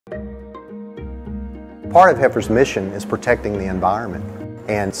Part of Heifer's mission is protecting the environment,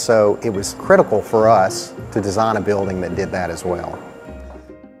 and so it was critical for us to design a building that did that as well.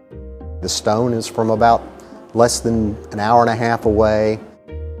 The stone is from about less than an hour and a half away.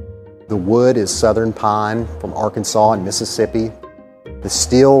 The wood is southern pine from Arkansas and Mississippi. The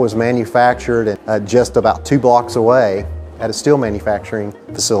steel was manufactured just about 2 blocks away at a steel manufacturing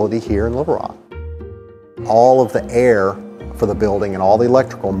facility here in Little Rock. All of the air for the building and all the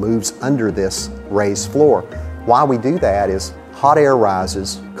electrical moves under this raised floor. Why we do that is hot air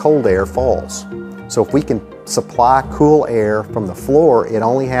rises, cold air falls. So if we can supply cool air from the floor, it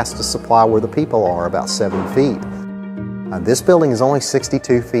only has to supply where the people are, about 7 feet. This building is only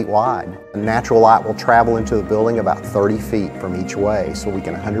 62 feet wide. Natural light will travel into the building about 30 feet from each way, so we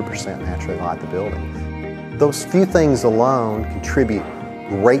can 100% naturally light the building. Those few things alone contribute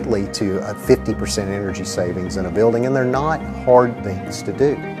greatly to a 50% energy savings in a building, and they're not hard things to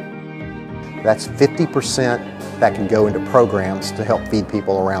do. That's 50% that can go into programs to help feed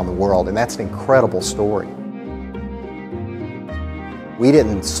people around the world, and that's an incredible story. We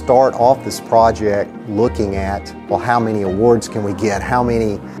didn't start off this project looking at, well, how many awards can we get, how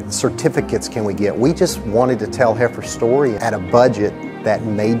many certificates can we get. We just wanted to tell Heifer's story at a budget that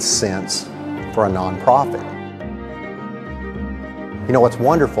made sense for a nonprofit. You know, what's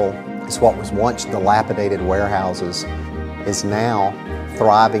wonderful is what was once dilapidated warehouses is now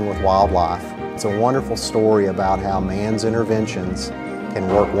thriving with wildlife. It's a wonderful story about how man's interventions can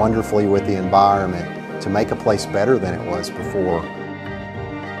work wonderfully with the environment to make a place better than it was before.